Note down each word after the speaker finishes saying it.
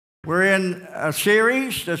We're in a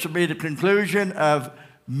series. This will be the conclusion of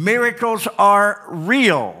Miracles Are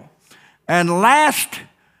Real. And last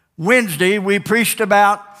Wednesday, we preached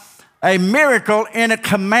about a miracle in a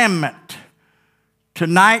commandment.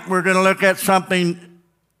 Tonight, we're going to look at something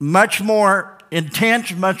much more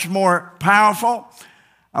intense, much more powerful.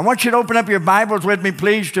 I want you to open up your Bibles with me,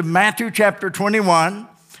 please, to Matthew chapter 21.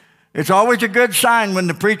 It's always a good sign when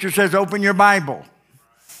the preacher says, open your Bible.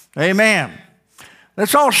 Amen.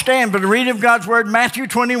 Let's all stand for the reading of God's Word, Matthew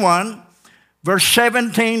 21, verse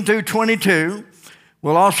 17 through 22.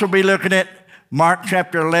 We'll also be looking at Mark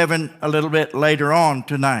chapter 11 a little bit later on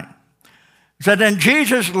tonight. It said, then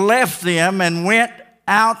Jesus left them and went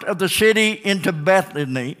out of the city into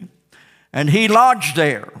Bethany, and he lodged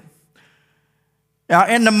there. Now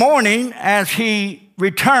in the morning, as he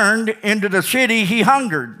returned into the city, he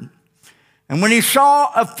hungered. And when he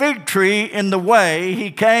saw a fig tree in the way, he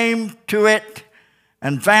came to it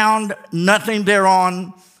and found nothing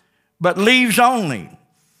thereon but leaves only,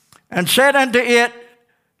 and said unto it,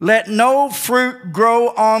 let no fruit grow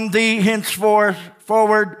on thee henceforth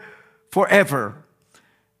forever.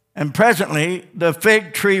 And presently the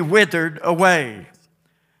fig tree withered away.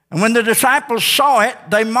 And when the disciples saw it,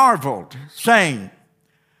 they marveled, saying,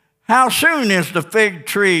 how soon is the fig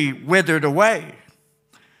tree withered away?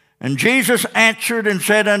 And Jesus answered and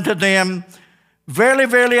said unto them, verily,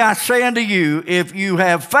 verily, I say unto you, if you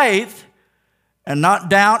have faith and not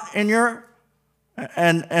doubt and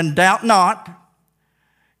doubt not,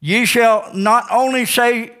 ye shall not only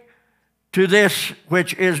say to this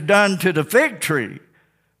which is done to the fig tree,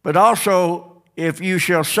 but also if you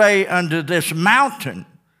shall say unto this mountain,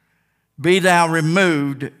 be thou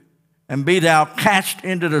removed and be thou cast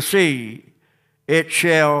into the sea, it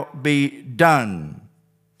shall be done.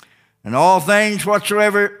 And all things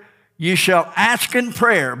whatsoever ye shall ask in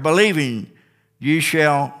prayer, believing ye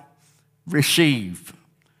shall receive.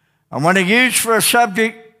 I want to use for a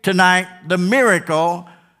subject tonight the miracle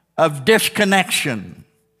of disconnection.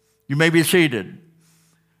 You may be seated.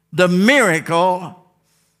 The miracle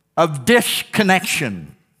of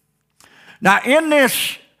disconnection. Now, in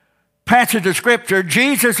this passage of Scripture,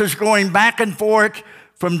 Jesus is going back and forth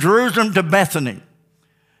from Jerusalem to Bethany.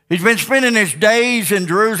 He's been spending his days in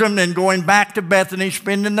Jerusalem and going back to Bethany,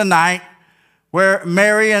 spending the night where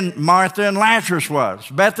Mary and Martha and Lazarus was.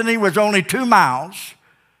 Bethany was only 2 miles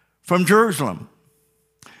from Jerusalem.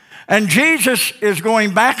 And Jesus is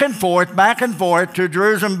going back and forth to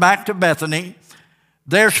Jerusalem, back to Bethany.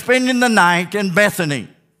 They're spending the night in Bethany.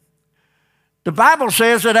 The Bible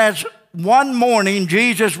says that as one morning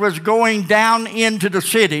Jesus was going down into the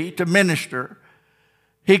city to minister,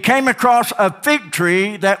 he came across a fig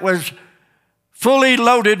tree that was fully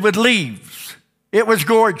loaded with leaves. It was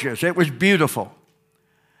gorgeous. It was beautiful.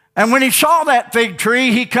 And when he saw that fig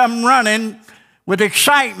tree, he come running with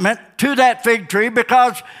excitement to that fig tree,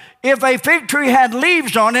 because if a fig tree had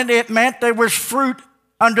leaves on it, it meant there was fruit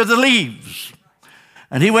under the leaves.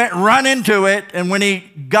 And he went running to it, and when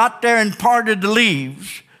he got there and parted the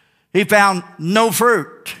leaves, he found no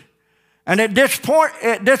fruit. And it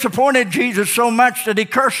disappointed Jesus so much that he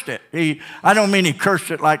cursed it. I don't mean he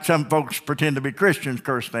cursed it like some folks pretend to be Christians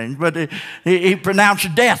curse things, but he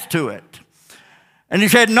pronounced death to it. And he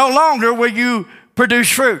said, no longer will you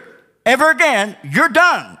produce fruit. Ever again, you're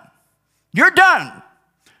done. You're done.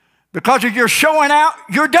 Because of your showing out,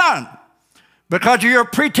 you're done. Because of your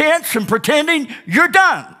pretense and pretending, you're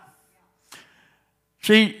done.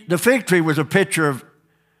 See, the fig tree was a picture of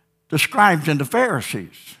the scribes and the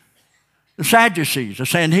Pharisees, the Sadducees, the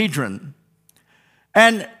Sanhedrin.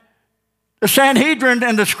 And the Sanhedrin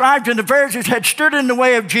and the scribes and the Pharisees had stood in the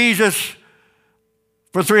way of Jesus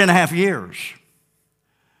for 3.5 years.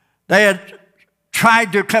 They had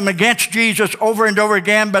tried to come against Jesus over and over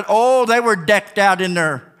again, but they were decked out in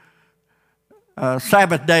their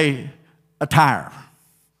Sabbath day attire.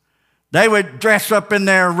 They would dress up in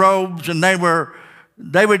their robes, and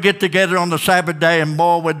they would get together on the Sabbath day, and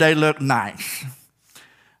boy, would they look nice.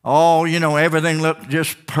 Everything looked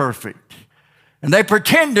just perfect. And they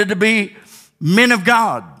pretended to be men of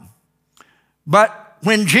God. But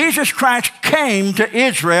when Jesus Christ came to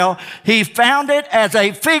Israel, he found it as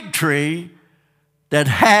a fig tree that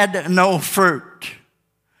had no fruit.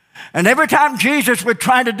 And every time Jesus would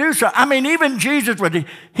try to do so, even Jesus would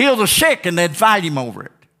heal the sick and they'd fight him over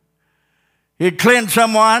it. He'd cleanse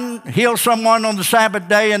someone, heal someone on the Sabbath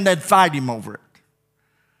day, and they'd fight him over it.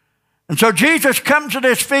 And so Jesus comes to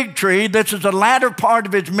this fig tree. This is the latter part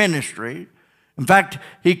of his ministry. In fact,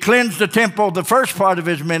 he cleansed the temple the first part of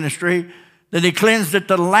his ministry. Then he cleansed it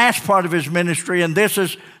the last part of his ministry. And this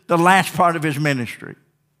is the last part of his ministry.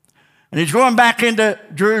 And he's going back into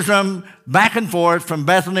Jerusalem, back and forth from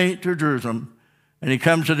Bethany to Jerusalem. And he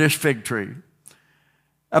comes to this fig tree.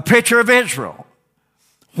 A picture of Israel.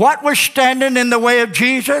 What was standing in the way of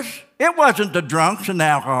Jesus? It wasn't the drunks and the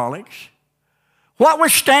alcoholics. What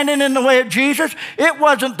was standing in the way of Jesus? It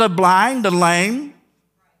wasn't the blind, the lame,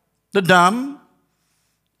 the dumb.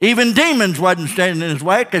 Even demons wasn't standing in his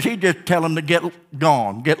way because he'd just tell them to get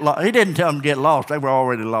gone, get lost. He didn't tell them to get lost. They were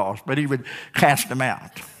already lost, but he would cast them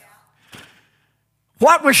out.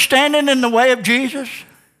 What was standing in the way of Jesus?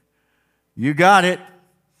 You got it.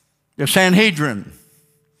 The Sanhedrin.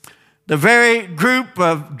 The very group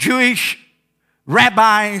of Jewish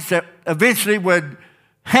rabbis that eventually would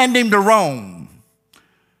hand him to Rome.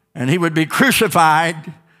 And he would be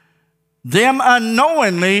crucified. Them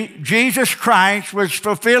unknowingly, Jesus Christ was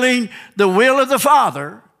fulfilling the will of the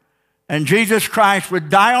Father. And Jesus Christ would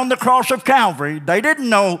die on the cross of Calvary. They didn't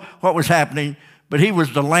know what was happening, but he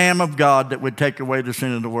was the Lamb of God that would take away the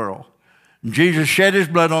sin of the world. And Jesus shed his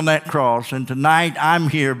blood on that cross, and tonight I'm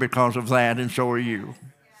here because of that, and so are you.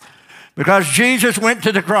 Because Jesus went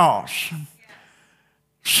to the cross.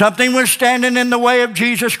 Something was standing in the way of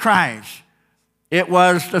Jesus Christ. It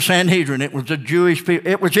was the Sanhedrin. It was the Jewish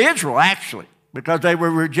people. It was Israel, actually, because they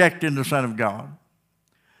were rejecting the Son of God.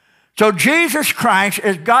 So Jesus Christ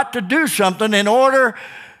has got to do something in order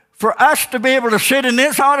for us to be able to sit in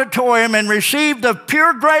this auditorium and receive the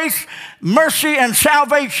pure grace, mercy, and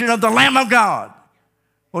salvation of the Lamb of God.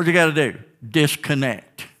 What's he got to do?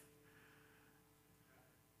 Disconnect.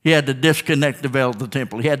 He had to disconnect the veil of the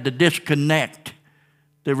temple. He had to disconnect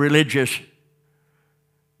the religious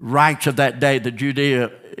rites of that day, the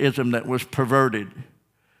Judaism that was perverted.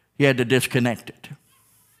 He had to disconnect it.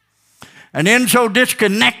 And in so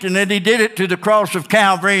disconnecting it, he did it to the cross of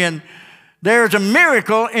Calvary, and there's a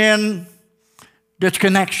miracle in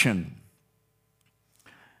disconnection.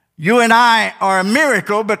 You and I are a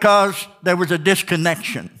miracle because there was a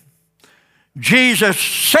disconnection. Jesus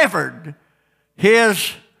severed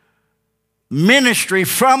his ministry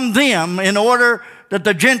from them in order that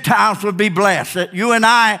the Gentiles would be blessed, that you and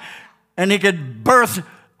I, and he could birth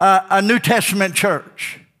a New Testament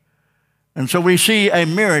church. And so we see a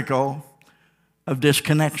miracle of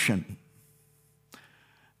disconnection.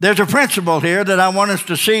 There's a principle here that I want us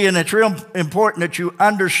to see, and it's real important that you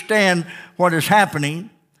understand what is happening.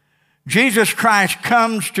 Jesus Christ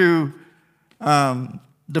comes to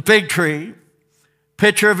the fig tree,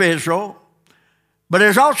 picture of Israel, but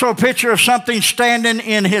there's also a picture of something standing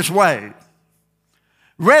in his way.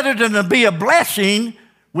 Rather than to be a blessing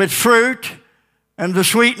with fruit and the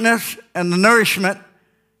sweetness and the nourishment,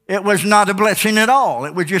 it was not a blessing at all.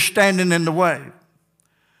 It was just standing in the way.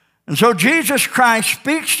 And so Jesus Christ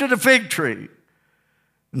speaks to the fig tree.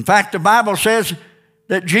 In fact, the Bible says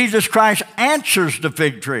that Jesus Christ answers the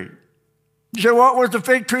fig tree. You say, what was the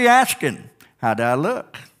fig tree asking? How do I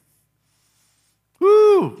look?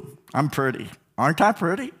 Woo, I'm pretty. Aren't I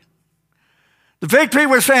pretty? The fig tree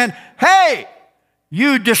was saying, hey,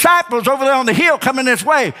 you disciples over there on the hill coming this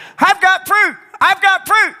way, I've got fruit. I've got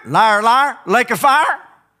fruit. Liar, liar, lake of fire.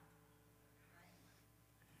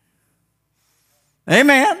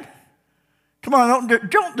 Amen. Come on,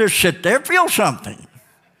 don't just sit there. Feel something.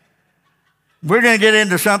 We're going to get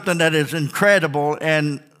into something that is incredible,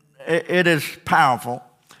 and it is powerful.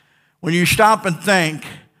 When you stop and think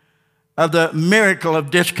of the miracle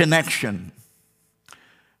of disconnection.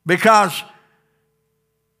 Because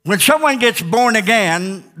when someone gets born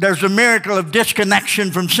again, there's a miracle of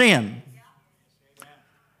disconnection from sin.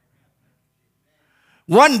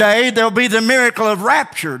 One day, there'll be the miracle of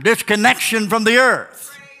rapture, disconnection from the earth.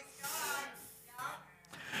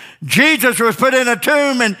 Jesus was put in a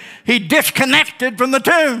tomb and he disconnected from the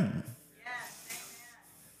tomb.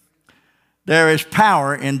 There is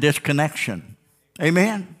power in disconnection.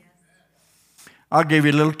 Amen. I'll give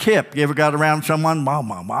you a little tip. You ever got around someone?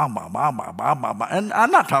 And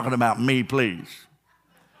I'm not talking about me, please.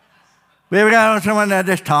 You ever got around someone that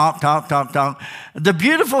just talk? The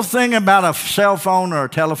beautiful thing about a cell phone or a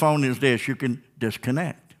telephone is this: you can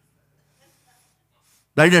disconnect.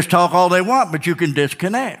 They just talk all they want, but you can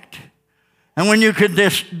disconnect. And when you can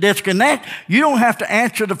disconnect, you don't have to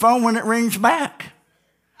answer the phone when it rings back.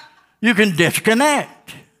 You can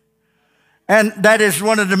disconnect. And that is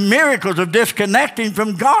one of the miracles of disconnecting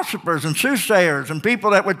from gossipers and soothsayers and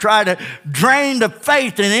people that would try to drain the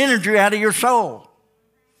faith and energy out of your soul.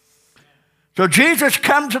 So Jesus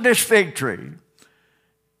comes to this fig tree.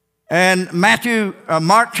 And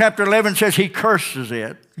Mark chapter 11 says he curses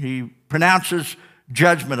it. He pronounces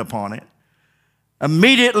judgment upon it.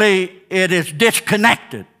 Immediately it is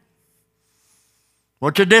disconnected.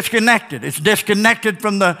 What's it disconnected? It's disconnected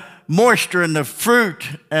from the moisture and the fruit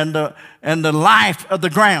and the life of the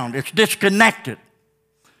ground. It's disconnected.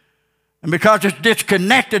 And because it's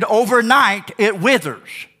disconnected overnight, it withers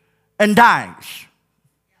and dies.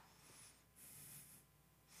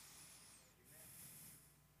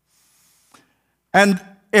 And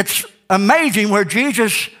it's amazing where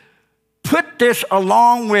Jesus put this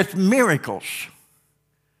along with miracles.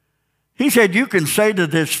 He said, you can say to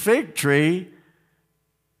this fig tree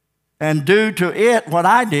and do to it what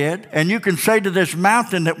I did, and you can say to this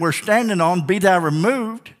mountain that we're standing on, be thou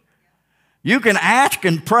removed. You can ask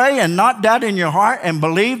and pray and not doubt in your heart and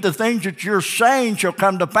believe the things that you're saying shall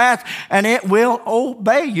come to pass, and it will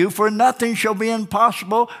obey you, for nothing shall be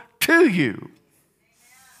impossible to you.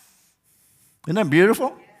 Isn't that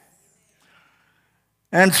beautiful?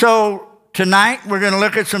 And so tonight we're going to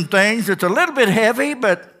look at some things that's a little bit heavy,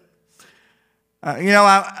 but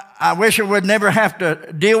I wish I would never have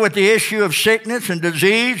to deal with the issue of sickness and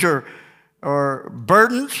disease or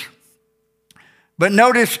burdens. But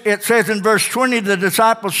notice it says in verse 20, the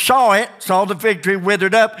disciples saw the fig tree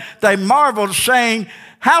withered up. They marveled, saying,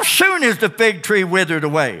 how soon is the fig tree withered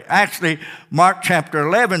away? Actually, Mark chapter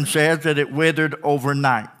 11 says that it withered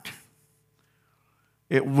overnight.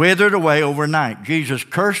 It withered away overnight. Jesus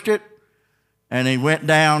cursed it, and he went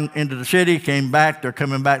down into the city, came back. They're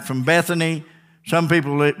coming back from Bethany. Some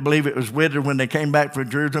people believe it was withered when they came back from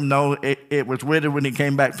Jerusalem. No, it was withered when he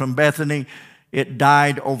came back from Bethany. It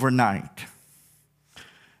died overnight.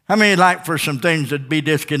 How many like for some things to be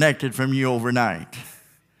disconnected from you overnight?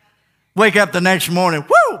 Wake up the next morning,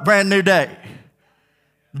 woo, brand new day.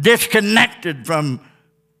 Disconnected from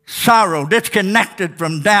sorrow, disconnected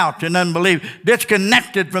from doubt and unbelief,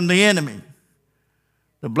 disconnected from the enemy.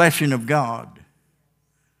 The blessing of God.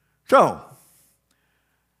 So,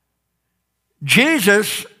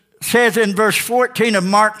 Jesus says in verse 14 of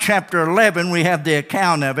Mark chapter 11, we have the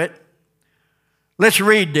account of it. Let's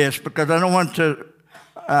read this because I want to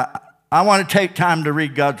take time to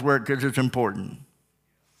read God's word because it's important.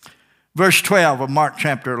 Verse 12 of Mark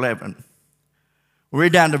chapter 11. We'll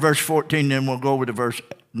read down to verse 14, then we'll go over to verse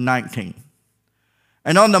 19.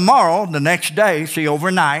 And on the morrow, the next day, see,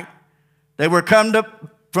 overnight, they were come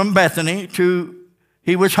from Bethany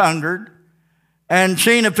he was hungered, and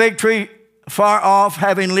seeing a fig tree far off,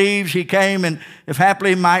 having leaves, he came, and if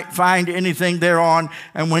haply might find anything thereon.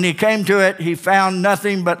 And when he came to it, he found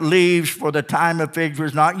nothing but leaves, for the time of figs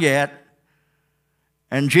was not yet.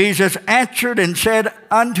 And Jesus answered and said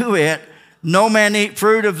unto it, no man eat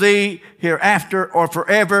fruit of thee hereafter or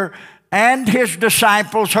forever. And his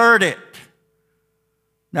disciples heard it.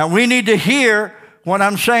 Now we need to hear what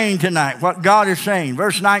I'm saying tonight, what God is saying.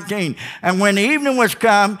 Verse 19, and when the evening was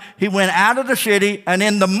come, he went out of the city, and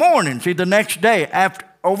in the morning, see, the next day,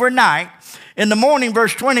 overnight, in the morning,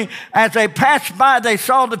 verse 20, as they passed by, they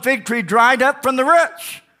saw the fig tree dried up from the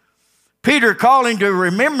roots. Peter, calling to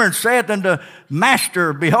remembrance, saith unto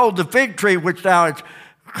Master, behold, the fig tree which thou hast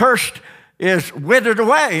cursed is withered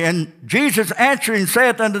away. And Jesus answering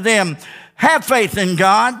saith unto them, have faith in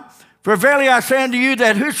God. For verily I say unto you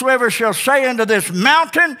that whosoever shall say unto this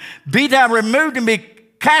mountain, be thou removed and be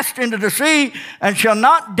cast into the sea, and shall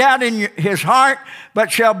not doubt in his heart,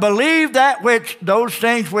 but shall believe those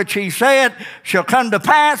things which he saith shall come to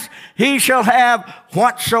pass, he shall have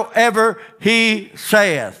whatsoever he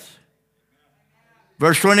saith.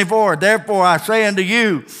 Verse 24, therefore I say unto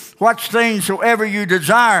you, what things soever you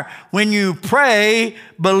desire, when you pray,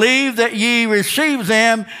 believe that ye receive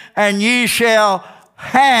them, and ye shall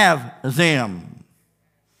have them.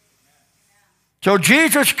 So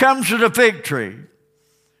Jesus comes to the fig tree.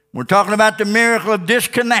 We're talking about the miracle of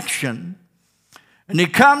disconnection. And he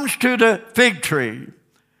comes to the fig tree.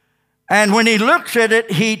 And when he looks at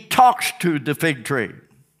it, he talks to the fig tree.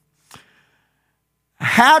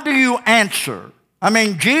 How do you answer? I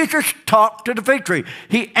mean, Jesus talked to the fig tree.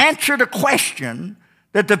 He answered a question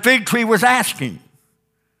that the fig tree was asking.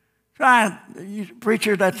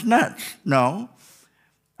 Preacher, that's nuts. No.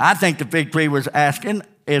 I think the fig tree was asking,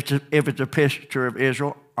 if it's a picture of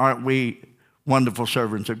Israel, aren't we wonderful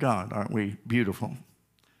servants of God? Aren't we beautiful?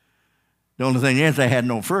 The only thing is they had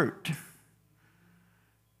no fruit.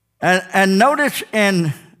 And notice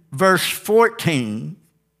in verse 14,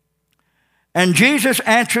 and Jesus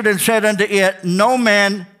answered and said unto it, no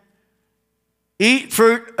man eat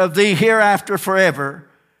fruit of thee hereafter forever.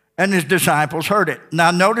 And his disciples heard it. Now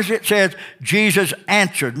notice it says Jesus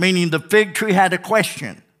answered, meaning the fig tree had a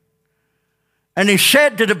question. And he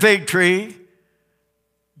said to the fig tree,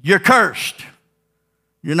 you're cursed.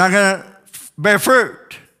 You're not going to bear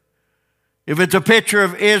fruit. If it's a picture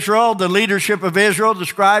of Israel, the leadership of Israel, the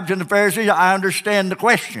scribes and the Pharisees, I understand the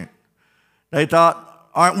question. They thought,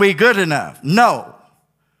 aren't we good enough? No.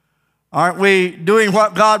 Aren't we doing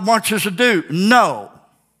what God wants us to do? No.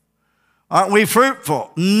 Aren't we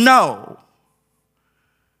fruitful? No.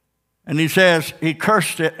 And he says, he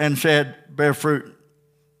cursed it and said, bear fruit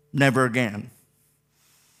never again.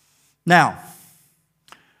 Now,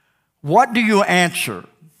 what do you answer?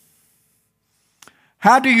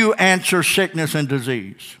 How do you answer sickness and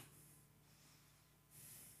disease?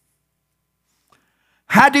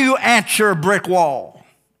 How do you answer a brick wall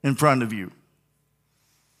in front of you?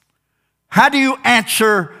 How do you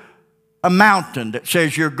answer a mountain that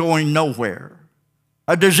says you're going nowhere?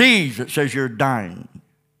 A disease that says you're dying?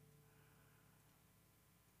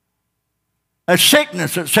 A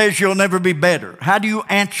sickness that says you'll never be better? How do you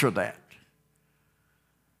answer that?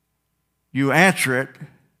 You answer it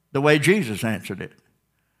the way Jesus answered it.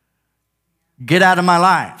 Get out of my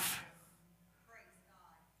life.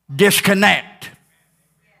 Disconnect.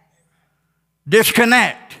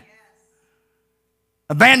 Disconnect.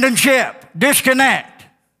 Abandon ship. Disconnect.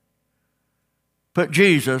 Put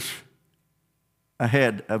Jesus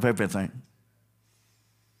ahead of everything.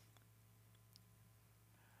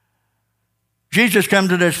 Jesus comes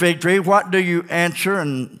to this fig tree. What do you answer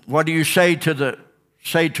and what do you say to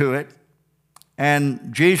it?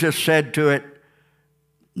 And Jesus said to it,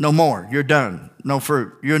 no more. You're done. No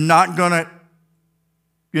fruit. You're not going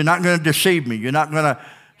to deceive me. You're not going to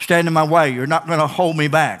stand in my way. You're not going to hold me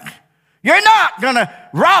back. You're not going to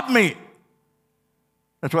rob me.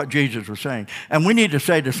 That's what Jesus was saying. And we need to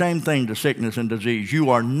say the same thing to sickness and disease.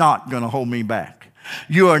 You are not going to hold me back.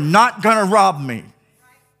 You are not going to rob me.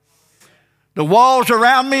 The walls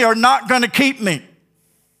around me are not going to keep me.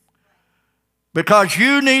 Because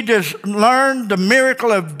you need to learn the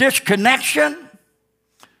miracle of disconnection,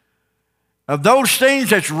 of those things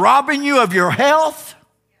that's robbing you of your health,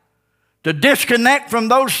 to disconnect from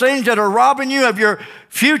those things that are robbing you of your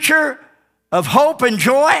future, of hope and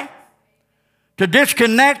joy, to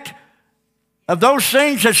disconnect of those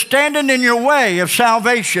things that's standing in your way of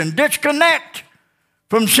salvation. Disconnect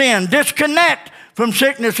from sin. Disconnect from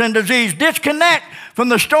sickness and disease. Disconnect from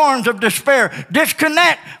the storms of despair.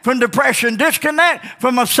 Disconnect from depression. Disconnect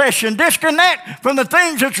from obsession. Disconnect from the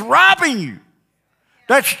things that's robbing you,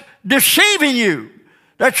 that's deceiving you,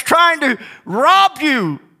 that's trying to rob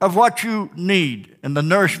you of what you need and the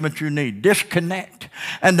nourishment you need. Disconnect.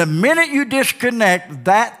 And the minute you disconnect,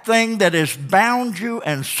 that thing that has bound you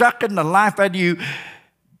and sucking the life out of you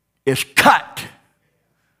is cut.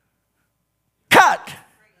 Cut.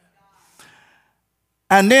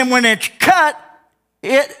 And then when it's cut,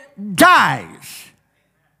 it dies.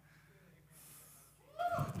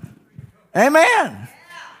 Amen.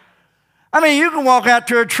 I mean, you can walk out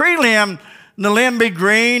to a tree limb and the limb be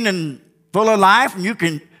green and full of life, and you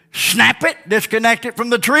can snap it, disconnect it from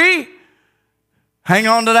the tree, hang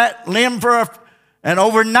on to that limb and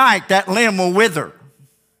overnight that limb will wither.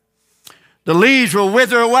 The leaves will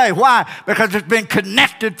wither away. Why? Because it's been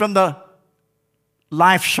connected from the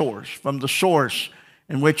life source, from the source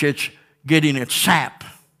in which it's getting its sap.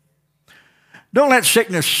 Don't let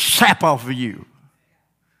sickness sap off of you.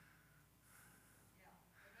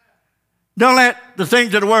 Don't let the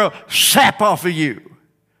things of the world sap off of you.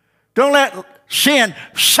 Don't let sin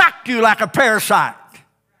suck you like a parasite.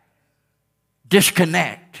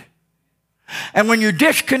 Disconnect. And when you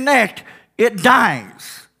disconnect, it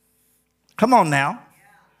dies. Come on now.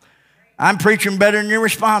 I'm preaching better than you're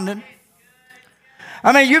responding.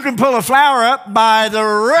 I mean, you can pull a flower up by the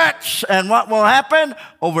roots, and what will happen?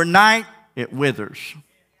 Overnight, it withers.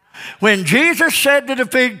 When Jesus said to the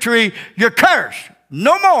fig tree, you're cursed,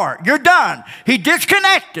 no more, you're done, he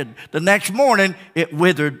disconnected. The next morning, it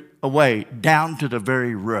withered away down to the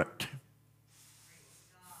very root.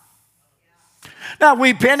 Now,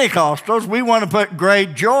 we Pentecostals, we want to put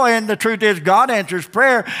great joy in. The truth is, God answers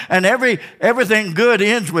prayer, and everything good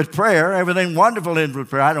ends with prayer. Everything wonderful ends with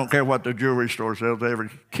prayer. I don't care what the jewelry store sells. Every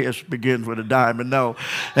kiss begins with a diamond. No.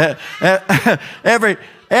 Every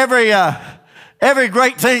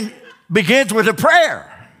great thing begins with a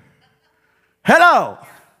prayer. Hello.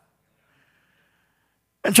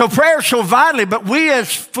 And so prayer is so vitally, but we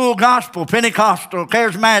as full gospel, Pentecostal,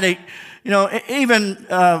 charismatic, even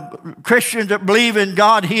Christians that believe in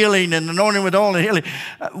God healing and anointing with oil and healing,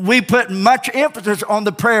 we put much emphasis on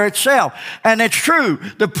the prayer itself. And it's true,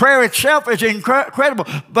 the prayer itself is incredible,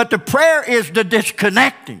 but the prayer is the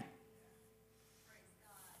disconnecting.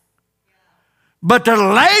 But the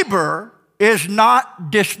labor is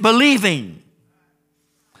not disbelieving.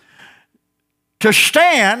 To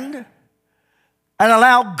stand and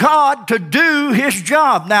allow God to do his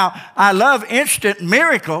job. Now, I love instant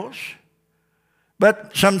miracles,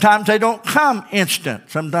 But sometimes they don't come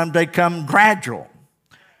instant. Sometimes they come gradual.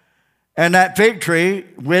 And that fig tree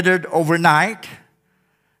withered overnight.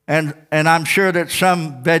 And I'm sure that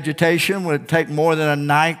some vegetation would take more than a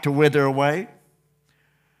night to wither away.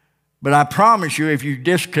 But I promise you, if you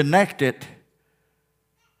disconnect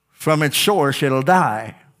from its source, it'll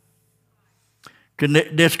die.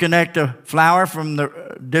 Disconnect the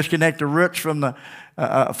roots from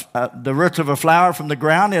the roots of a flower from the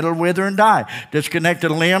ground, it'll wither and die. Disconnect a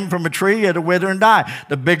limb from a tree, it'll wither and die.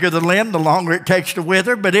 The bigger the limb, the longer it takes to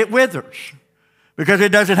wither, but it withers because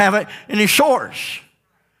it doesn't have any source.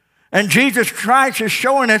 And Jesus Christ is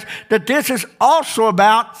showing us that this is also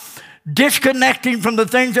about disconnecting from the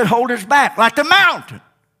things that hold us back, like the mountain,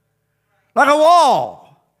 like a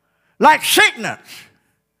wall, like sickness.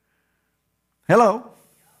 Hello.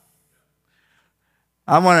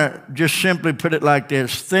 I want to just simply put it like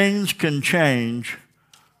this. Things can change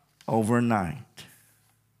overnight.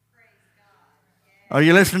 Are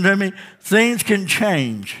you listening to me? Things can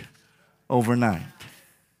change overnight.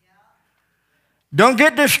 Don't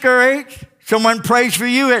get discouraged. Someone prays for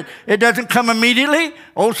you, it doesn't come immediately.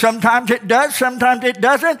 Oh, sometimes it does, sometimes it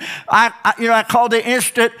doesn't. I call the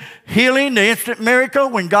instant healing, the instant miracle,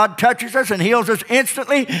 when God touches us and heals us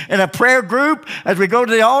instantly in a prayer group as we go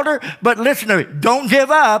to the altar. But listen to me, don't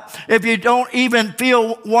give up if you don't even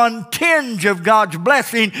feel one tinge of God's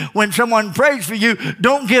blessing when someone prays for you.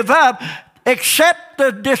 Don't give up. Accept the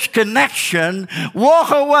disconnection, walk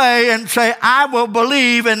away and say, I will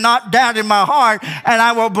believe and not doubt in my heart, and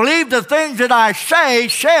I will believe the things that I say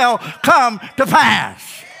shall come to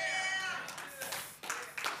pass.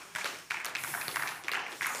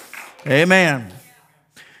 Amen.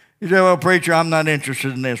 You say, well, preacher, I'm not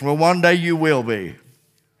interested in this. Well, one day you will be.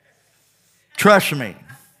 Trust me.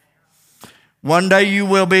 One day you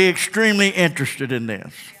will be extremely interested in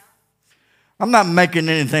this. I'm not making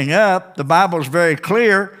anything up. The Bible is very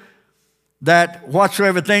clear that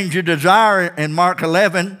whatsoever things you desire in Mark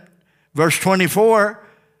 11, verse 24,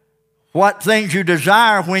 what things you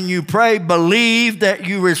desire when you pray, believe that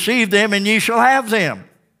you receive them and ye shall have them.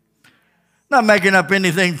 Not making up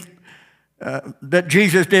anything that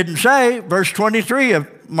Jesus didn't say. Verse 23 of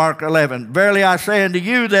Mark 11, verily I say unto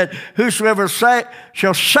you that whosoever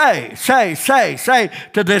shall say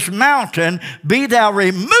to this mountain, be thou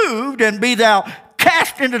removed and be thou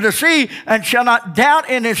cast into the sea, and shall not doubt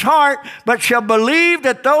in his heart, but shall believe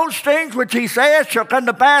that those things which he saith shall come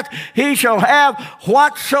to pass, he shall have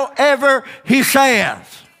whatsoever he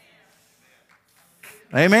saith.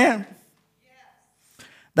 Amen.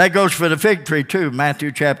 That goes for the fig tree too.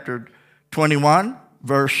 Matthew chapter 21,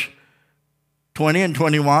 verse 20 and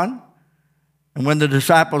 21. And when the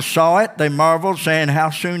disciples saw it, they marveled, saying,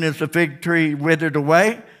 how soon is the fig tree withered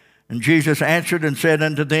away? And Jesus answered and said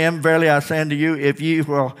unto them, verily I say unto you, if ye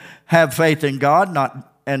will have faith in God,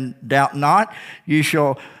 and doubt not, ye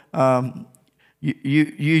shall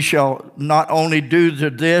not only do to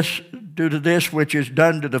this which is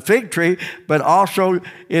done to the fig tree, but also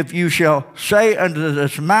if you shall say unto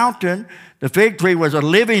this mountain. The fig tree was a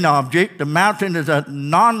living object. The mountain is a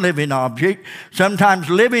non-living object. Sometimes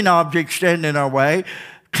living objects stand in our way.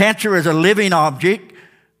 Cancer is a living object.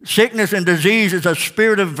 Sickness and disease is a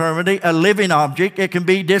spirit of infirmity, a living object. It can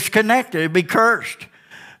be disconnected. It can be cursed.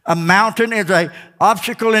 A mountain is an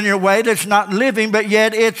obstacle in your way that's not living, but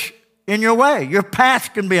yet it's in your way. Your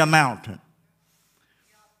path can be a mountain.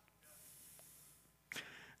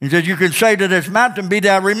 He says, you can say to this mountain, be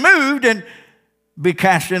thou removed and be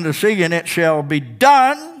cast into the sea, and it shall be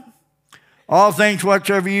done. All things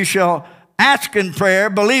whatsoever you shall ask in prayer,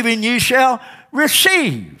 believing ye shall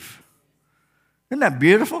receive. Isn't that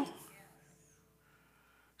beautiful?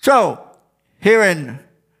 So, here in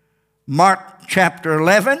Mark chapter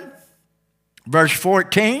 11, verse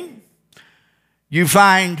 14, you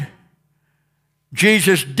find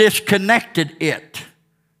Jesus disconnected it.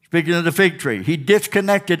 Speaking of the fig tree, he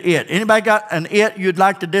disconnected it. Anybody got an it you'd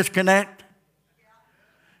like to disconnect?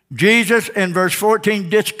 Jesus in verse 14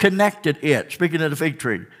 disconnected it. Speaking of the fig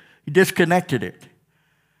tree, he disconnected it.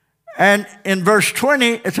 And in verse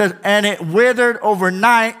 20, it says, and it withered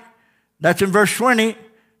overnight. That's in verse 20.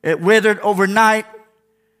 It withered overnight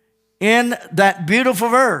in that beautiful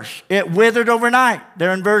verse. It withered overnight.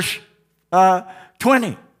 There in verse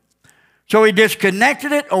 20. So he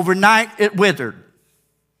disconnected it. Overnight, it withered.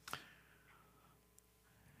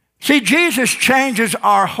 See, Jesus changes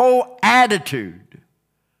our whole attitude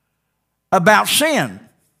about sin.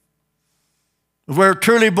 If we're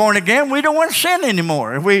truly born again, we don't want to sin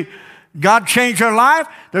anymore. If God changed our life,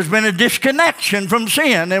 there's been a disconnection from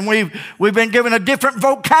sin, and we've been given a different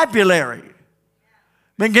vocabulary.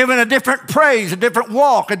 been given a different praise, a different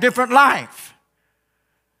walk, a different life.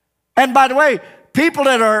 And by the way, people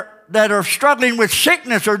that are struggling with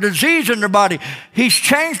sickness or disease in their body, he's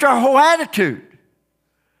changed our whole attitude.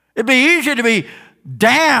 It'd be easy to be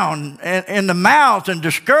down in the mouth and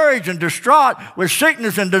discouraged and distraught with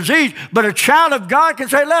sickness and disease, but a child of God can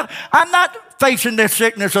say, look, I'm not facing this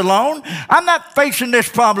sickness alone. I'm not facing this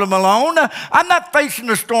problem alone. I'm not facing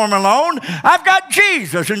the storm alone. I've got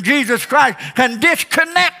Jesus, and Jesus Christ can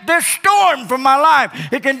disconnect this storm from my life.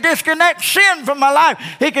 He can disconnect sin from my life.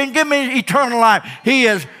 He can give me eternal life. He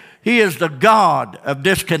is the God of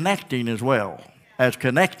disconnecting as well as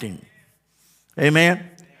connecting. Amen?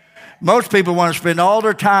 Most people want to spend all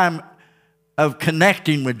their time of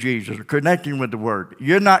connecting with Jesus or connecting with the Word.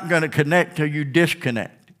 You're not going to connect till you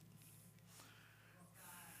disconnect.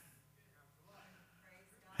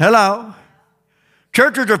 Hello?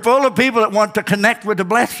 Churches are full of people that want to connect with the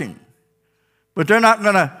blessing, but they're not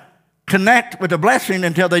going to connect with the blessing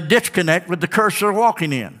until they disconnect with the curse they're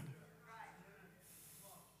walking in.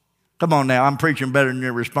 Come on now, I'm preaching better than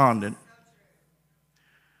you're responding.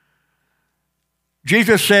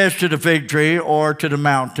 Jesus says to the fig tree or to the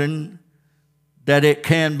mountain that it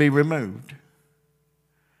can be removed.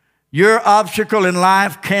 Your obstacle in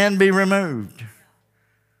life can be removed.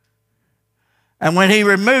 And when he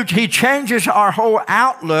removes, he changes our whole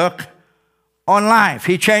outlook on life.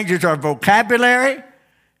 He changes our vocabulary.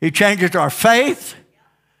 He changes our faith.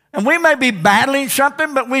 And we may be battling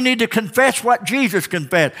something, but we need to confess what Jesus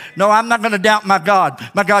confessed. No, I'm not going to doubt my God.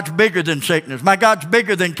 My God's bigger than sickness. My God's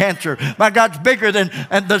bigger than cancer. My God's bigger than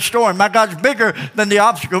the storm. My God's bigger than the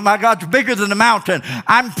obstacle. My God's bigger than the mountain.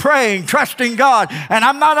 I'm praying, trusting God. And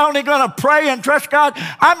I'm not only going to pray and trust God,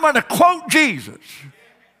 I'm going to quote Jesus.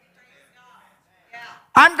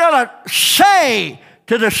 I'm going to say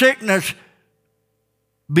to the sickness,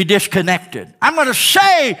 be disconnected. I'm going to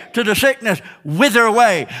say to the sickness, wither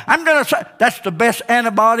away. I'm going to say, that's the best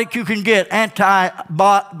antibiotic you can get,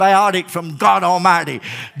 antibiotic from God Almighty.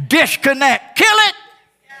 Disconnect. Kill it.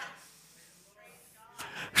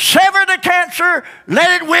 Sever the cancer.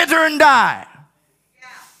 Let it wither and die.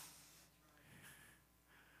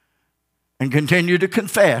 And continue to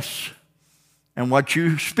confess. And what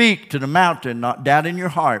you speak to the mountain, not doubt in your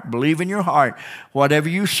heart, believe in your heart, whatever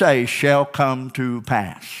you say shall come to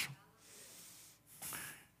pass.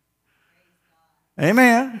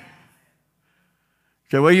 Amen.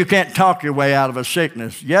 So, well, you can't talk your way out of a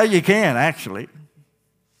sickness. Yeah, you can, actually.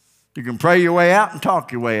 You can pray your way out and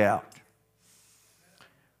talk your way out.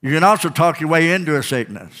 You can also talk your way into a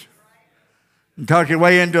sickness and talk your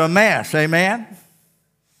way into a mess. Amen.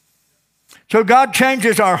 So God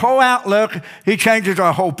changes our whole outlook. He changes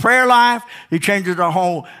our whole prayer life. He changes our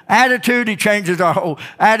whole attitude. He changes our whole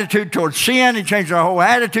attitude towards sin. He changes our whole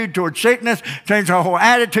attitude towards sickness. He changes our whole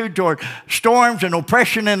attitude toward storms and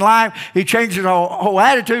oppression in life. He changes our whole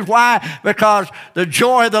attitude. Why? Because the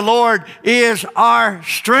joy of the Lord is our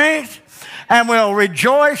strength. And will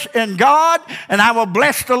rejoice in God, and I will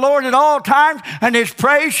bless the Lord at all times, and his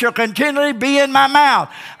praise shall continually be in my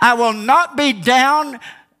mouth. I will not be down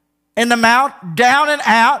in the mouth, down and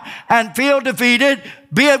out, and feel defeated.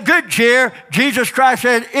 Be of good cheer. Jesus Christ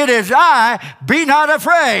said, it is I, be not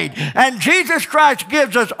afraid. And Jesus Christ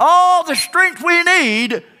gives us all the strength we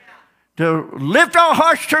need to lift our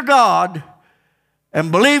hearts to God and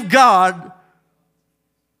believe God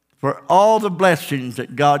for all the blessings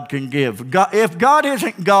that God can give. If God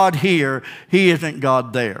isn't God here, he isn't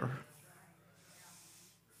God there.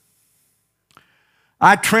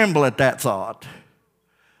 I tremble at that thought.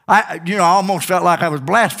 I almost felt like I was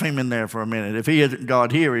blaspheming there for a minute. If he isn't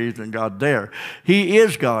God here, he isn't God there. He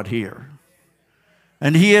is God here.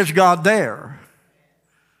 And he is God there.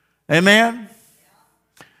 Amen?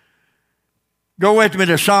 Go with me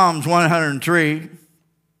to Psalms 103.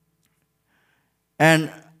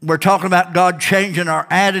 And we're talking about God changing our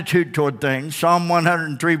attitude toward things. Psalm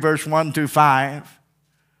 103, verse 1 through 5.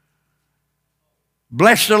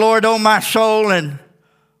 Bless the Lord, O my soul, and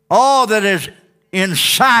all that is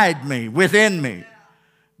inside me, within me.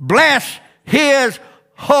 Bless his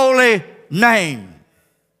holy name.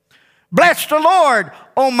 Bless the Lord,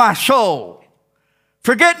 O my soul.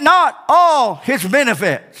 Forget not all his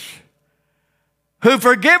benefits, who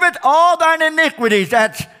forgiveth all thine iniquities.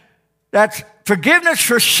 That's forgiveness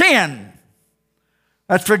for sin.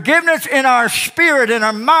 That's forgiveness in our spirit, in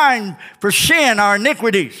our mind for sin, our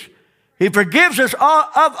iniquities. He forgives us of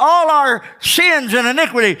all our sins and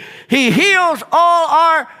iniquity. He heals all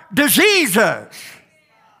our diseases.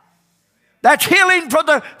 That's healing for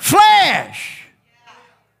the flesh.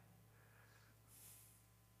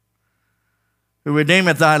 Who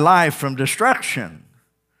redeemeth thy life from destruction.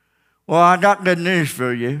 Well, I got good news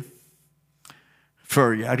for you.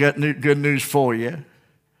 I got good news for you.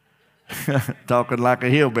 Talking like a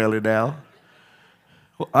hillbilly now.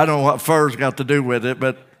 I don't know what fur's got to do with it,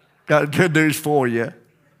 but got good news for you.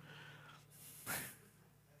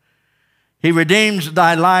 He redeems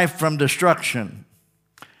thy life from destruction.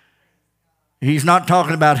 He's not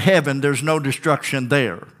talking about heaven. There's no destruction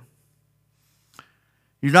there.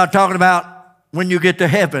 He's not talking about when you get to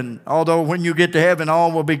heaven, although when you get to heaven,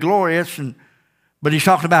 all will be glorious. But he's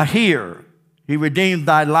talking about here. He redeemed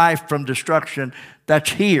thy life from destruction.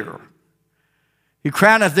 That's here. He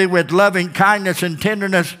crowneth thee with loving kindness and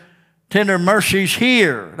tenderness, tender mercies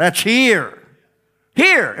here. That's here.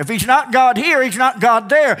 Here. If he's not God here, he's not God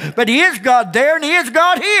there. But he is God there and he is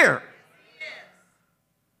God here.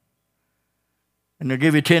 And he'll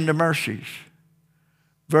give you tender mercies.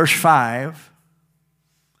 Verse 5.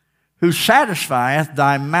 Who satisfieth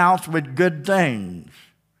thy mouth with good things.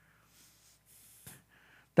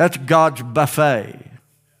 That's God's buffet.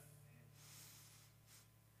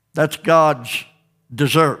 That's God's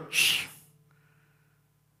desserts.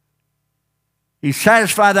 He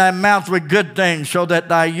satisfieth thy mouth with good things, so that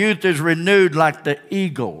thy youth is renewed like the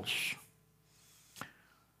eagles.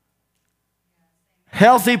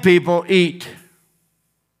 Healthy people eat.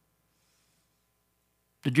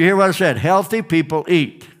 Did you hear what I said? Healthy people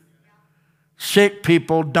eat. Sick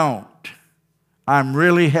people don't. I'm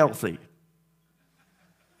really healthy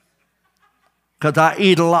because I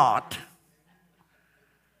eat a lot.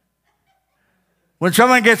 When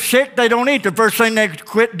someone gets sick, they don't eat. The first thing they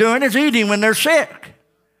quit doing is eating when they're sick.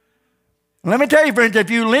 Let me tell you, friends,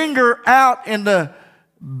 if you linger out in the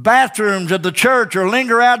bathrooms of the church or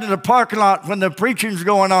linger out in the parking lot when the preaching's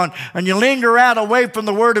going on and you linger out away from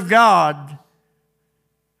the Word of God,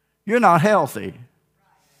 you're not healthy.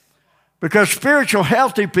 Because spiritual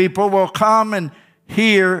healthy people will come and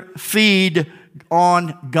hear, feed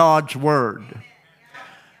on God's Word.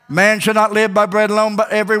 Man shall not live by bread alone,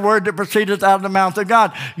 but every word that proceedeth out of the mouth of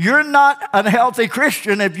God. You're not a healthy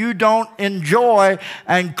Christian if you don't enjoy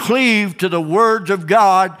and cleave to the words of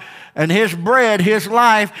God and His bread, His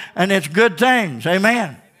life, and His good things.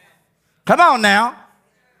 Amen. Come on now.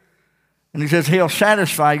 And He says He'll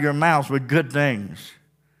satisfy your mouth with good things.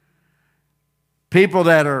 People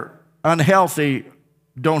that are unhealthy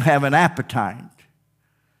don't have an appetite.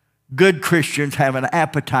 Good Christians have an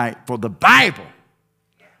appetite for the Bible.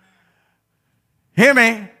 Hear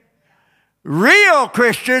me? Real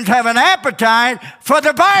Christians have an appetite for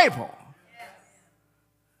the Bible.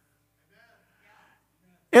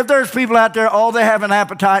 If there's people out there, all they have an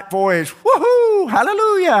appetite for is woohoo,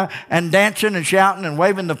 hallelujah, and dancing and shouting and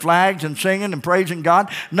waving the flags and singing and praising God,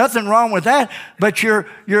 nothing wrong with that. But you're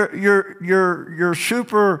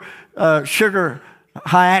super sugar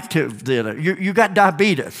high active. You got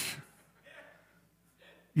diabetes.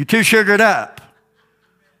 You're too sugared up.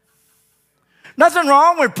 Nothing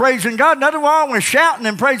wrong with praising God. Nothing wrong with shouting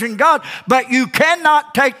and praising God. But you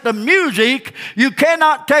cannot take the music. You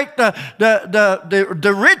cannot take the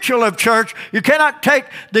ritual of church. You cannot take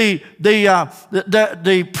the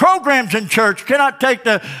programs in church. You cannot take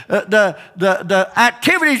the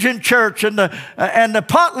activities in church and the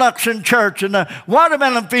potlucks in church and the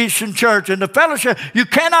watermelon feasts in church and the fellowship. You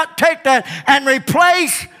cannot take that and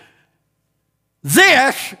replace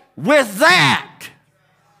this with that.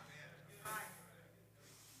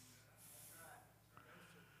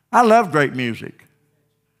 I love great music.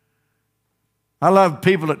 I love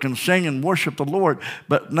people that can sing and worship the Lord.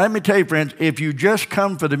 But let me tell you, friends, if you just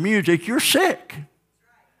come for the music, you're sick.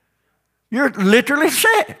 You're literally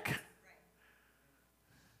sick.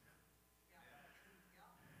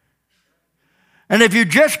 And if you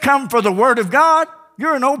just come for the Word of God,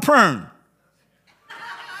 you're an old prune.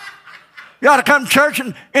 You ought to come to church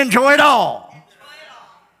and enjoy it all.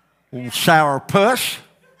 Old sour puss.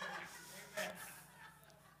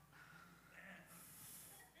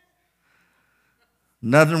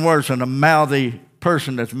 Nothing worse than a mouthy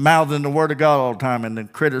person that's mouthing the Word of God all the time and then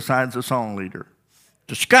criticizes the song leader.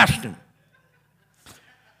 Disgusting.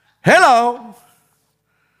 Hello.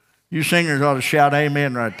 You singers ought to shout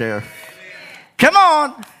amen right there. Come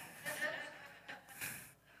on.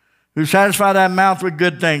 Who satisfy thy mouth with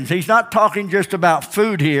good things. He's not talking just about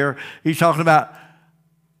food here. He's talking about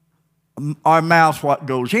our mouth, what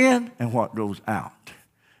goes in and what goes out.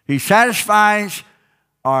 He satisfies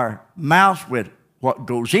our mouth with what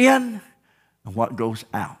goes in and what goes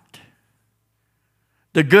out.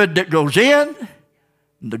 The good that goes in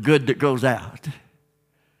and the good that goes out.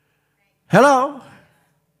 Hello?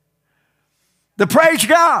 The praise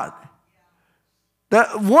God.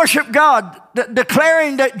 Worship God,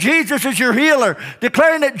 declaring that Jesus is your healer,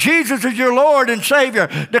 declaring that Jesus is your Lord and Savior,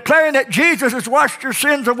 declaring that Jesus has washed your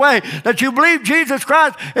sins away, that you believe Jesus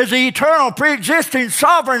Christ is the eternal, pre-existing,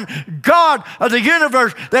 sovereign God of the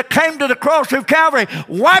universe that came to the cross of Calvary,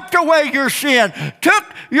 wiped away your sin, took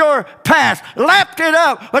your past, lapped it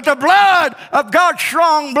up with the blood of God's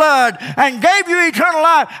strong blood, and gave you eternal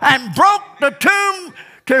life, and broke the tomb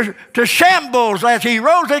to shambles as he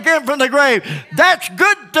rose again from the grave. That's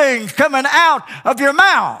good things coming out of your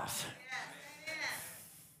mouth.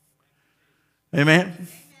 Amen.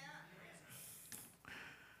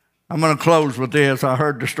 I'm going to close with this. I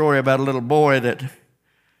heard the story about a little boy that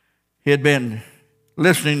he had been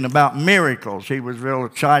listening about miracles. He was real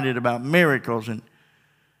excited about miracles. And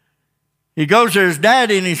he goes to his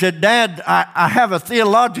daddy and he said, "Dad, I have a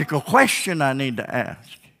theological question I need to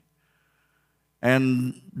ask."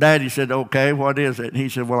 And Daddy said, "Okay, what is it?" And he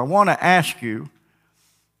said, "Well, I want to ask you,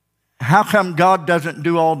 how come God doesn't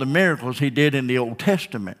do all the miracles he did in the Old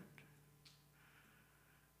Testament?"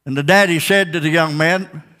 And the daddy said to the young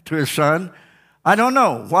man, to his son, "I don't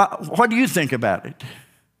know. What do you think about it?"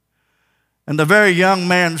 And the very young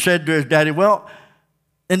man said to his daddy, "Well,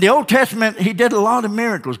 in the Old Testament, he did a lot of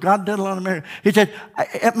miracles. God did a lot of miracles." He said,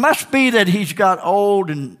 "It must be that he's got old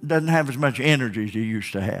and doesn't have as much energy as he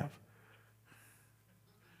used to have."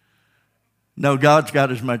 No, God's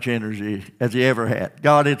got as much energy as he ever had.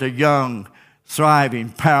 God is a young, thriving,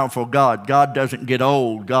 powerful God. God doesn't get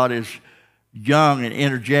old. God is young and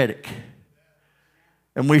energetic.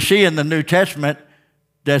 And we see in the New Testament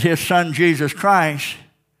that his son Jesus Christ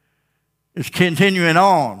is continuing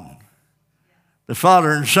on. The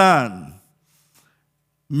Father and Son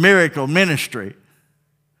miracle ministry.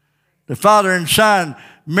 The Father and Son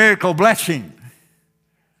miracle blessing.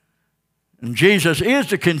 And Jesus is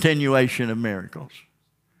the continuation of miracles.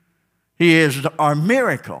 He is our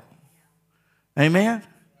miracle. Amen?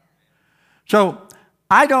 So,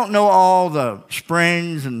 I don't know all the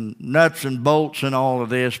springs and nuts and bolts and all of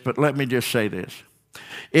this, but let me just say this.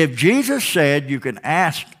 If Jesus said you can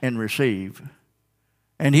ask and receive,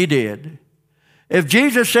 and he did. If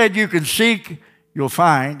Jesus said you can seek, you'll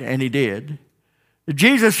find, and he did. If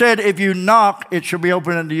Jesus said if you knock, it shall be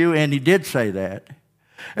opened unto you, and he did say that.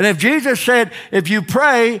 And if Jesus said, if you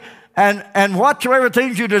pray and whatsoever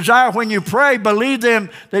things you desire when you pray, believe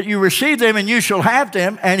them that you receive them and you shall have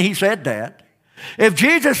them, and he said that. If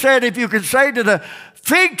Jesus said, if you can say to the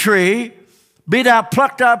fig tree, be thou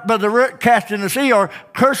plucked up by the root, cast in the sea, or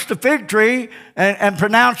curse the fig tree and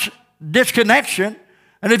pronounce disconnection.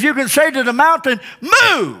 And if you can say to the mountain,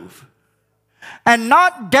 move, and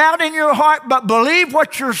not doubt in your heart, but believe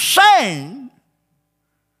what you're saying,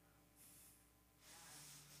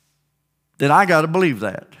 then I got to believe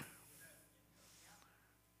that.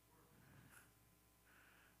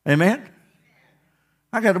 Amen?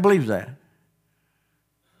 I got to believe that.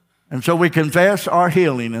 And so we confess our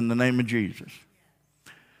healing in the name of Jesus.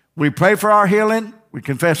 We pray for our healing. We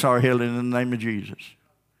confess our healing in the name of Jesus.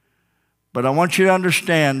 But I want you to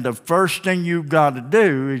understand the first thing you've got to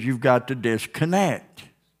do is you've got to disconnect.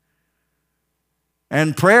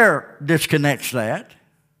 And prayer disconnects that.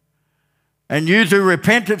 And you, through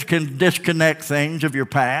repentance, can disconnect things of your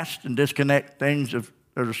past and disconnect things that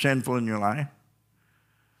are sinful in your life.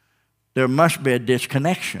 There must be a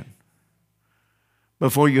disconnection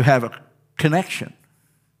before you have a connection.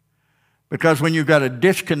 Because when you've got a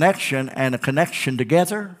disconnection and a connection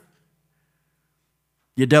together,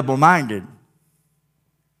 you're double-minded.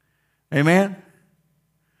 Amen?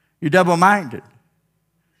 You're double-minded.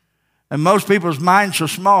 And most people's minds are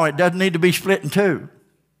so small, it doesn't need to be split in two.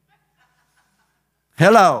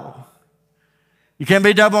 Hello. You can't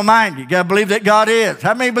be double-minded. You got to believe that God is.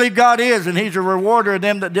 How many believe God is and he's a rewarder of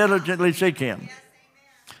them that diligently seek him? Yes,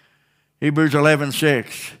 Hebrews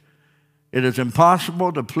 11:6. It is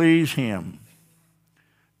impossible to please him,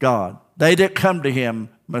 God. They that come to him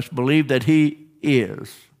must believe that he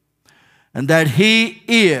is, and that he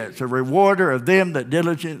is a rewarder of them that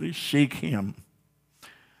diligently seek him.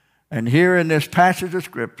 And here in this passage of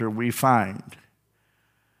Scripture we find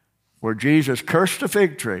where Jesus cursed the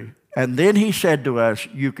fig tree, and then he said to us,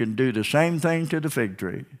 you can do the same thing to the fig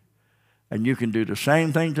tree, and you can do the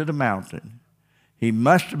same thing to the mountain. He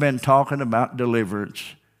must have been talking about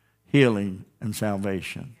deliverance, healing, and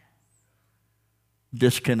salvation.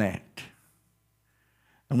 Disconnect.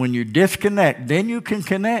 And when you disconnect, then you can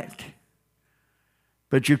connect.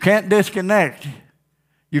 But you can't disconnect.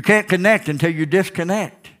 You can't connect until you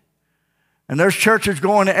disconnect. And there's churches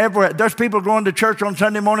going everywhere. There's people going to church on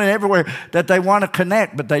Sunday morning everywhere that they want to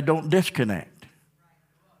connect, but they don't disconnect.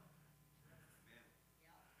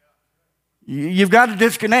 You've got to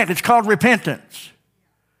disconnect. It's called repentance.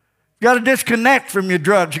 You've got to disconnect from your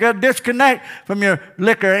drugs. You've got to disconnect from your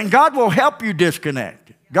liquor. And God will help you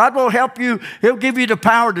disconnect. God will help you. He'll give you the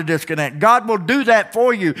power to disconnect. God will do that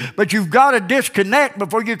for you. But you've got to disconnect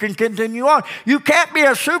before you can continue on. You can't be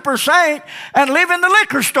a super saint and live in the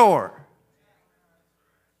liquor store.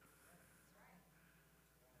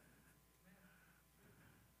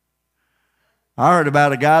 I heard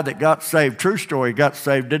about a guy that got saved. True story. Got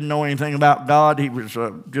saved. Didn't know anything about God. He was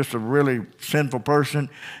just a really sinful person.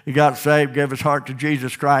 He got saved, gave his heart to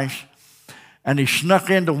Jesus Christ. And he snuck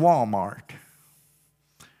into Walmart.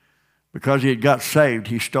 Because he had got saved,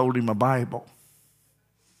 he stole him a Bible.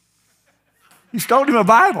 He stole him a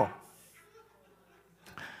Bible.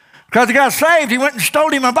 Because he got saved, he went and stole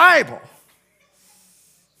him a Bible.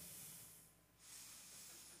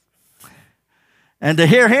 And to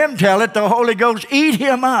hear him tell it, the Holy Ghost eat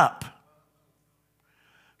him up.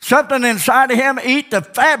 Something inside of him eat the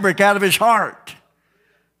fabric out of his heart.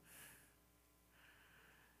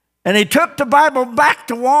 And he took the Bible back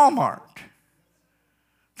to Walmart.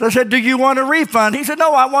 So I said, do you want a refund? He said,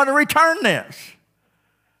 no, I want to return this.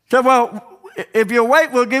 I said, well, if you'll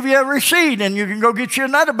wait, we'll give you a receipt and you can go get you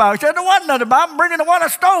another Bible. He said, there wasn't another Bible. I'm bringing the one I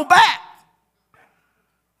stole back.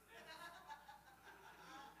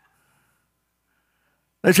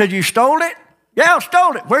 They said, you stole it? Yeah, I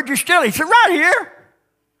stole it. Where'd you steal it? He said, right here.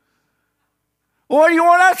 Well, what do you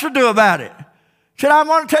want us to do about it? He said, I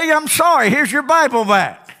want to tell you I'm sorry. Here's your Bible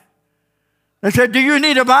back. They said, do you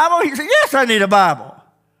need a Bible? He said, yes, I need a Bible.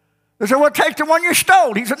 They said, well, take the one you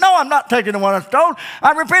stole. He said, no, I'm not taking the one I stole.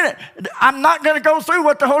 I repented. I'm not going to go through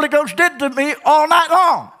what the Holy Ghost did to me all night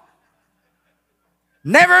long.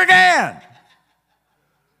 Never again.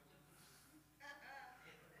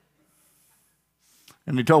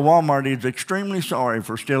 And he told Walmart he's extremely sorry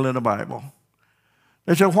for stealing a Bible.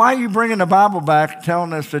 They said, why are you bringing the Bible back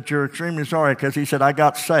telling us that you're extremely sorry? Because he said, I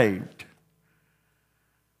got saved.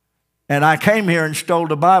 And I came here and stole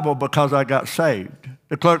the Bible because I got saved.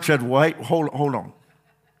 The clerk said, wait, hold on.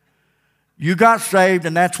 You got saved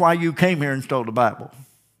and that's why you came here and stole the Bible.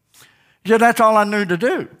 He said, that's all I knew to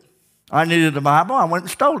do. I needed the Bible. I went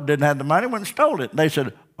and stole it. Didn't have the money, went and stole it. They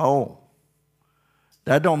said, oh,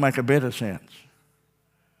 that don't make a bit of sense.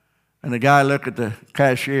 And the guy looked at the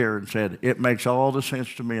cashier and said, it makes all the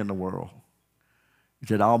sense to me in the world. He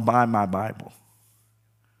said, I'll buy my Bible.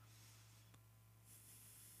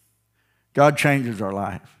 God changes our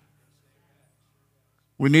life.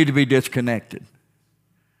 We need to be disconnected.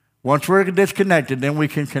 Once we're disconnected, then we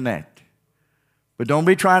can connect. But don't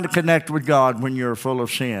be trying to connect with God when you're full of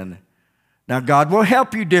sin. Now, God will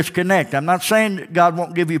help you disconnect. I'm not saying that God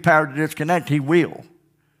won't give you power to disconnect. He will.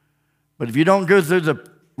 But if you don't go through the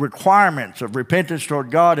requirements of repentance toward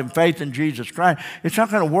God and faith in Jesus Christ, it's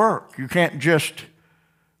not going to work. You can't just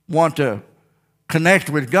want to connect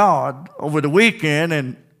with God over the weekend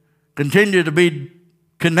and continue to be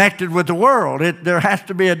connected with the world. There has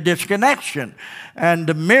to be a disconnection. And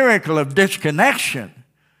the miracle of disconnection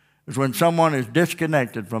is when someone is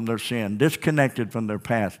disconnected from their sin, disconnected from their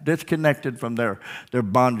past, disconnected from their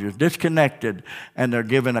bondages, disconnected, and they're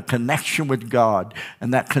given a connection with God.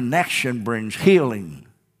 And that connection brings healing,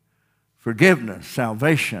 forgiveness,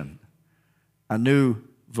 salvation, a new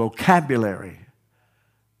vocabulary,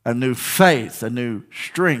 a new faith, a new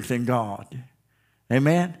strength in God.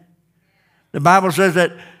 Amen? The Bible says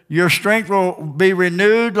that your strength will be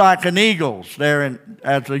renewed like an eagle's there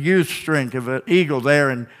as the youth strength of an eagle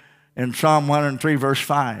there in Psalm 103, verse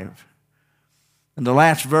 5. And the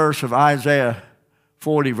last verse of Isaiah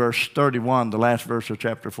 40, verse 31, the last verse of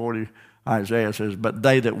chapter 40, Isaiah says, but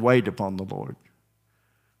they that wait upon the Lord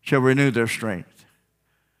shall renew their strength.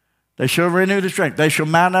 They shall renew their strength. They shall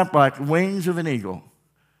mount up like wings of an eagle.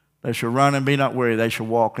 They shall run and be not weary. They shall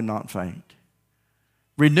walk and not faint.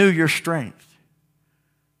 Renew your strength.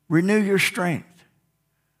 Renew your strength.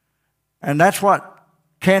 And that's what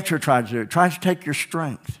cancer tries to do. It tries to take your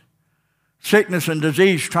strength. Sickness and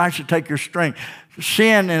disease tries to take your strength.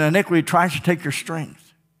 Sin and iniquity tries to take your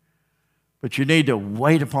strength. But you need to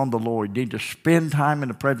wait upon the Lord. You need to spend time in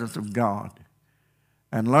the presence of God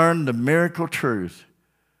and learn the miracle truth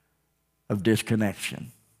of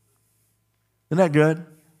disconnection. Isn't that good?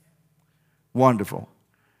 Wonderful.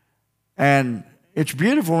 And it's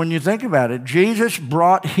beautiful when you think about it. Jesus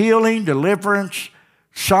brought healing, deliverance,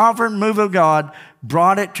 sovereign move of God,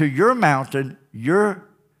 brought it to your mountain, your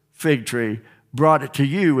fig tree, brought it to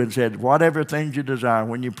you and said, whatever things you desire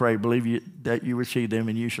when you pray, believe that you receive them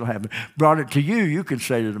and you shall have them. Brought it to you, you can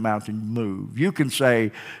say to the mountain, move. You can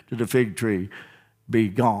say to the fig tree, be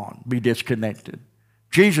gone, be disconnected.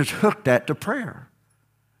 Jesus hooked that to prayer.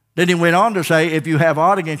 Then he went on to say, if you have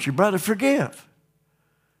aught against your brother, forgive.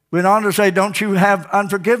 Went on to say, don't you have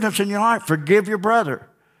unforgiveness in your heart? Forgive your brother.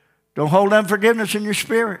 Don't hold unforgiveness in your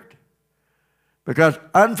spirit. Because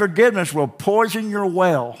unforgiveness will poison your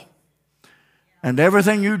well. And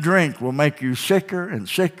everything you drink will make you sicker and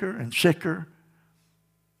sicker and sicker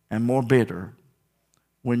and more bitter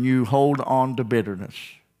when you hold on to bitterness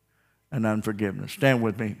and unforgiveness. Stand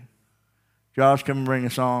with me. Josh, come and bring a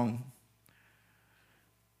song.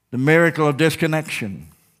 The miracle of disconnection.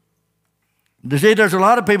 You see, there's a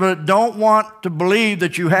lot of people that don't want to believe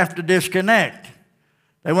that you have to disconnect.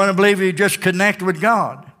 They want to believe you just connect with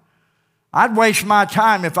God. I'd waste my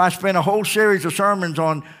time if I spent a whole series of sermons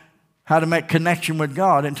on how to make connection with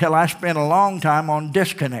God until I spent a long time on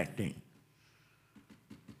disconnecting.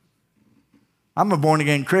 I'm a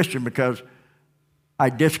born-again Christian because I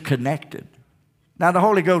disconnected. Now, the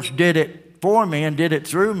Holy Ghost did it for me and did it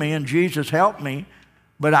through me, and Jesus helped me,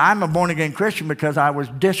 but I'm a born-again Christian because I was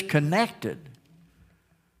disconnected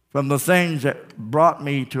from the things that brought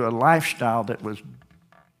me to a lifestyle that was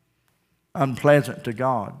unpleasant to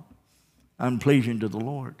God, unpleasing to the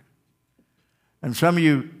Lord. And some of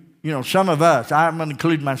you, some of us, I'm going to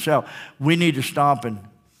include myself, we need to stop and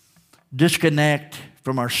disconnect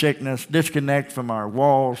from our sickness, disconnect from our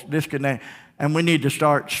walls, disconnect, and we need to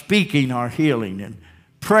start speaking our healing and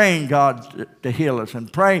praying God to heal us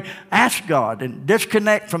and pray, ask God and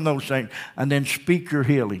disconnect from those things and then speak your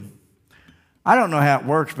healing. I don't know how it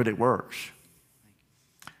works, but it works.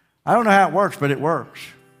 I don't know how it works, but it works.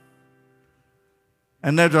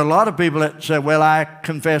 And there's a lot of people that say, well, I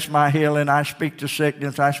confess my healing, I speak to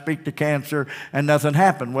sickness, I speak to cancer, and nothing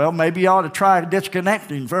happened. Well, maybe you ought to try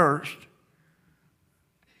disconnecting first.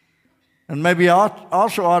 And maybe you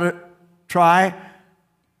also ought to try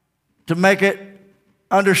to make it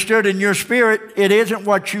understood in your spirit, it isn't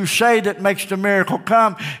what you say that makes the miracle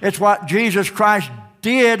come. It's what Jesus Christ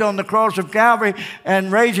did on the cross of Calvary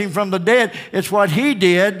and raising from the dead. It's what he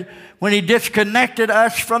did when he disconnected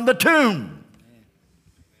us from the tomb.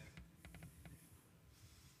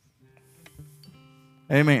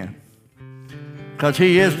 Amen. Because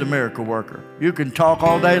he is the miracle worker. You can talk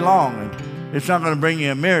all day long, and it's not going to bring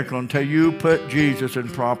you a miracle until you put Jesus in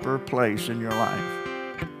proper place in your life.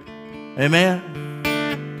 Amen.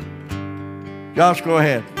 Josh, go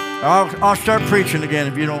ahead. I'll start preaching again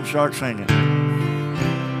if you don't start singing.